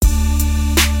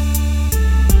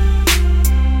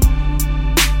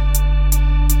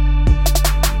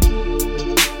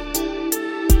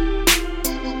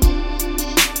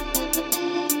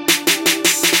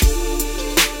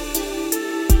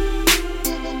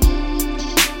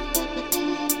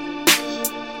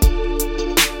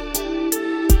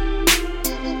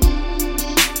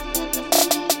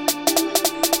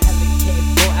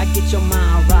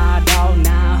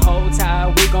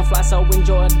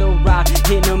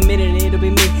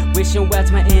wishing well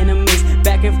to my enemies.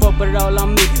 Back and forth, but it all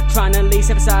on me. Trying to leave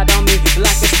side on me.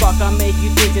 Like a spark, I'll make you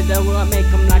think that the world make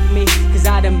them like me. Cause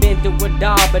I done been through it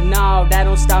all, but no, that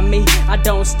don't stop me. I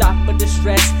don't stop for the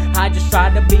stress. I just try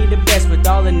to be the best. With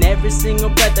all and every single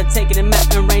breath I take it in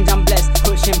mountain range, I'm blessed.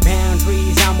 Pushing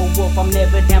boundaries, I'm a wolf, I'm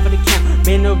never down for the count.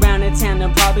 Been around the town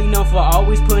and probably known for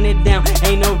always putting it down.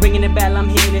 Ain't no ringing the bell, I'm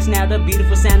hearing this now, the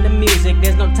beautiful sound of music.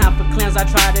 There's no time for clowns, I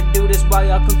try to do this while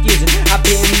y'all confusing. I've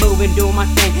been moving, doing my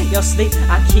thing. Y'all sleep,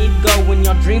 I keep going.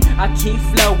 Y'all dream, I keep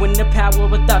flowing. The power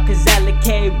of thought, cause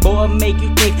allocate, boy, make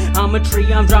you think. I'm a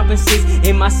tree, I'm dropping seeds.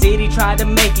 In my city, try to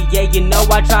make it. Yeah, you know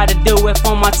I try to do it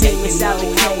for my team. It's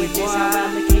allocate, this how I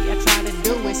allocate, I try to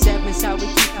do it. Seven's how we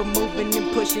keep it moving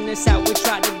and pushing. That's how we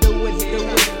try to do it.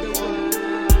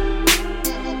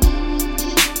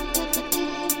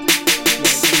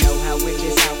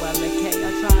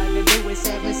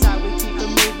 Seven's how we keep it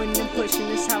moving and pushing.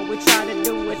 That's how we try to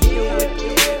do it.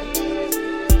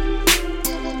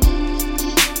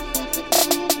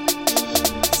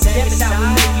 Seven's how we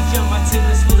make you jump. My team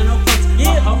is full of no punks.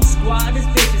 My whole squad is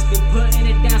vicious. Been putting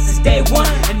it down since day one.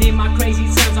 And in my crazy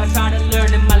times, I try to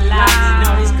learn in my life. And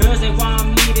all these girls, they want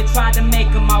me to try to make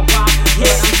them my wife.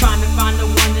 Yeah, I'm trying to find the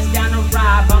one that's down to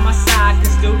ride by my side.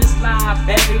 Cause through this life,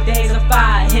 every day's a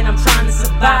fight. And I'm trying to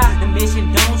survive. The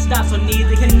mission don't stop, so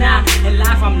neither can I. In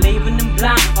life, I'm leaving them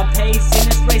blind. My pace in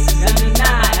this race is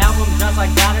undenied. Album drops, I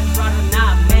gotta try to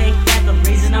not make that the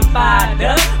reason I'm fired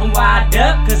up. I'm wired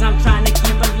up, cause I'm trying to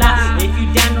keep alive. If you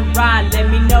down to ride, let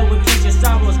me know and kiss your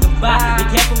sorrows goodbye. Be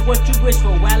careful what you wish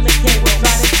for, allocate, we'll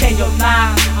try to change your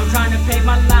life. I'm trying to pay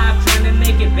my life, trying to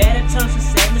make it better terms for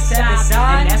seven sides.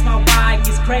 And that's my why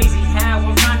it's crazy how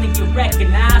I'm trying to get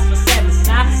recognized for seven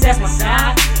sides. That's my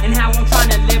side, and how I'm trying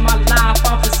to live my life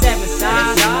off of seven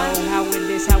sides. You know how it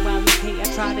is, how I allocate, I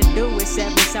try to do it.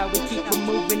 Seven's how we keep it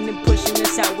moving and pushing.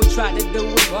 That's how we try to do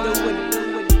it.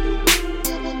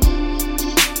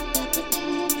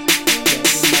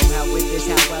 This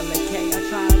how I allocate, I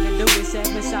try to do it.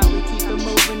 Seven's how we keep it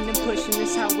moving and pushing.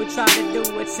 This how we try to do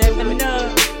it. 7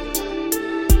 up.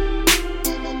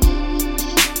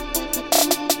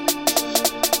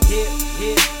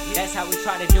 Yeah, that's how we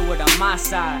try to do it on my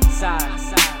side.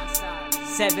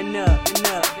 7 up.